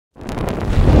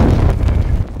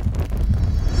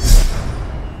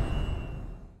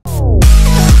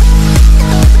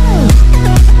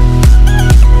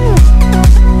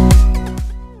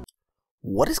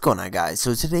What is going on, guys?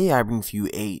 So today I bring for you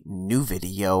a new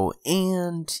video,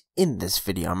 and in this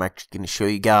video I'm actually going to show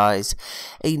you guys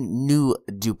a new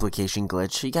duplication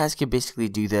glitch. So you guys can basically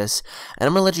do this, and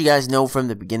I'm going to let you guys know from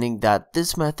the beginning that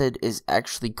this method is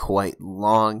actually quite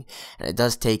long, and it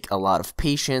does take a lot of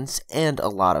patience and a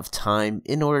lot of time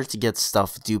in order to get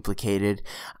stuff duplicated.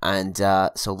 And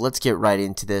so let's get right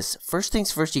into this. First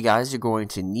things first, you guys are going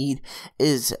to need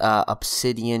is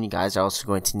obsidian. You guys are also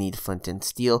going to need flint and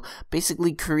steel.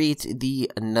 Basically create the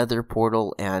nether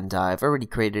portal, and I've already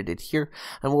created it here,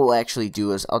 and what we'll actually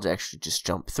do is I'll actually just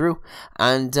jump through,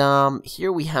 and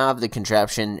here we have the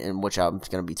contraption in which I'm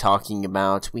going to be talking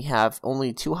about. We have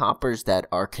only two hoppers that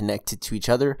are connected to each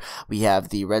other. We have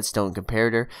the redstone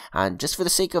comparator, and just for the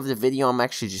sake of the video I'm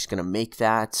actually just going to make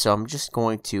that, so I'm just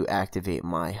going to activate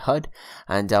my HUD,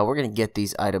 and we're going to get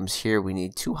these items here. We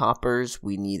need two hoppers,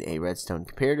 we need a redstone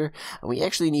comparator, and we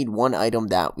actually need one item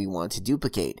that we want to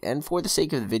duplicate. And for the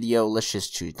sake of the video, let's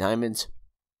just choose diamonds.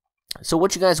 So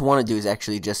what you guys want to do is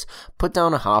actually just put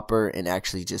down a hopper and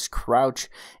actually just crouch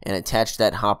and attach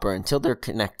that hopper until they're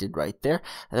connected right there.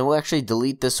 And then we'll actually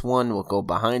delete this one, we'll go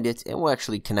behind it, and we'll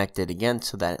actually connect it again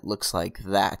so that it looks like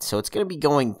that. So it's going to be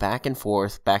going back and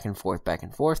forth, back and forth, back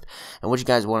and forth. And what you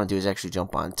guys want to do is actually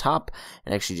jump on top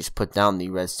and actually just put down the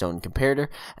redstone comparator,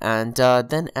 and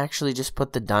then actually just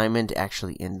put the diamond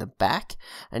actually in the back.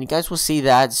 And you guys will see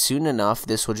that soon enough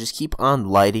this will just keep on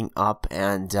lighting up,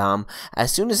 and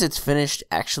as soon as it's finished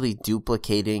actually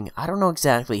duplicating, I don't know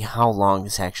exactly how long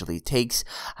this actually takes.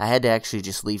 I had to actually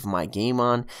just leave my game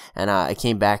on, and I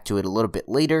came back to it a little bit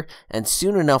later, and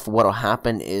soon enough what will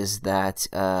happen is that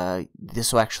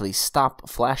this will actually stop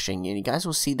flashing, and you guys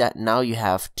will see that now you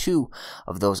have two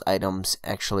of those items.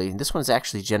 Actually, this one's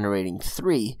actually generating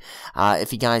three.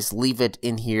 If you guys leave it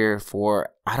in here for,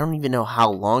 I don't even know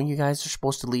how long you guys are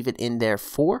supposed to leave it in there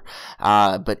for,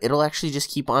 but it'll actually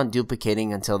just keep on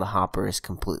duplicating until the hopper is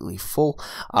completely full.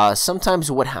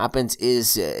 Sometimes what happens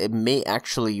is it may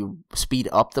actually speed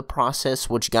up the process.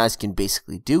 What you guys can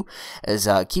basically do is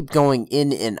keep going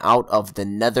in and out of the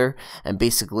nether, and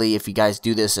basically if you guys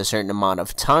do this a certain amount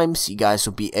of times, you guys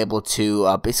will be able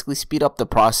to basically speed up the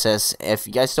process. If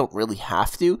you guys don't really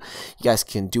have to, you guys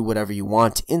can do whatever you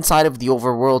want inside of the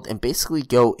overworld and basically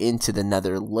go into the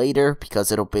nether later,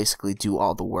 because it'll basically do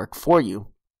all the work for you.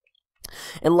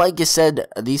 And like I said,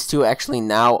 these two actually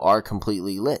now are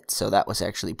completely lit, so that was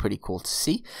actually pretty cool to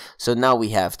see. So now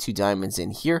we have two diamonds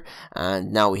in here,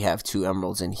 and now we have two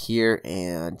emeralds in here,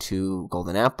 and two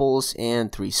golden apples, and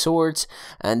three swords.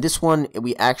 And this one,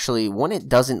 we actually, when it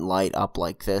doesn't light up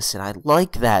like this, and I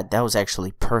like that, that was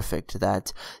actually perfect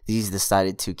that these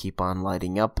decided to keep on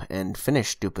lighting up and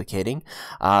finish duplicating.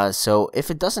 So if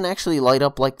it doesn't actually light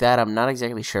up like that, I'm not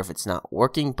exactly sure if it's not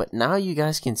working, but now you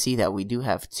guys can see that we do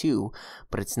have two,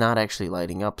 but it's not actually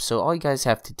lighting up. So all you guys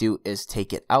have to do is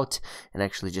take it out and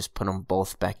actually just put them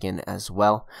both back in as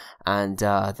well, and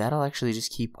that'll actually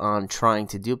just keep on trying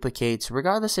to duplicate. So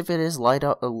regardless if it is lit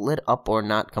up or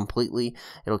not completely,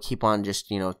 it'll keep on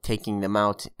just, you know, taking them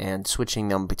out and switching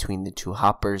them between the two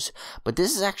hoppers. But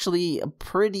this is actually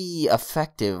pretty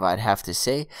effective, I'd have to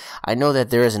say. I know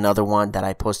that there is another one that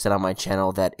I posted on my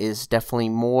channel that is definitely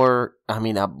more,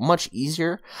 much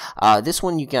easier. This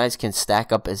one you guys can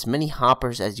stack up as many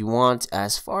hoppers as you want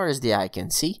as far as the eye can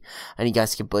see, and you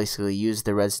guys can basically use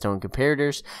the redstone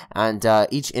comparators, and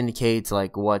each indicates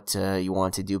like what you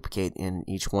want to duplicate in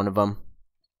each one of them.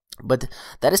 But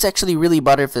that is actually really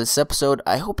about it for this episode.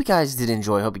 I hope you guys did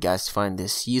enjoy. I hope you guys find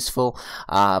this useful.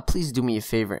 Please do me a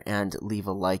favor and leave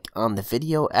a like on the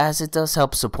video, as it does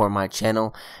help support my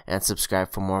channel, and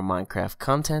subscribe for more Minecraft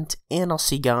content, and I'll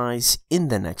see you guys in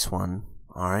the next one.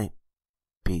 Alright,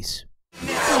 peace.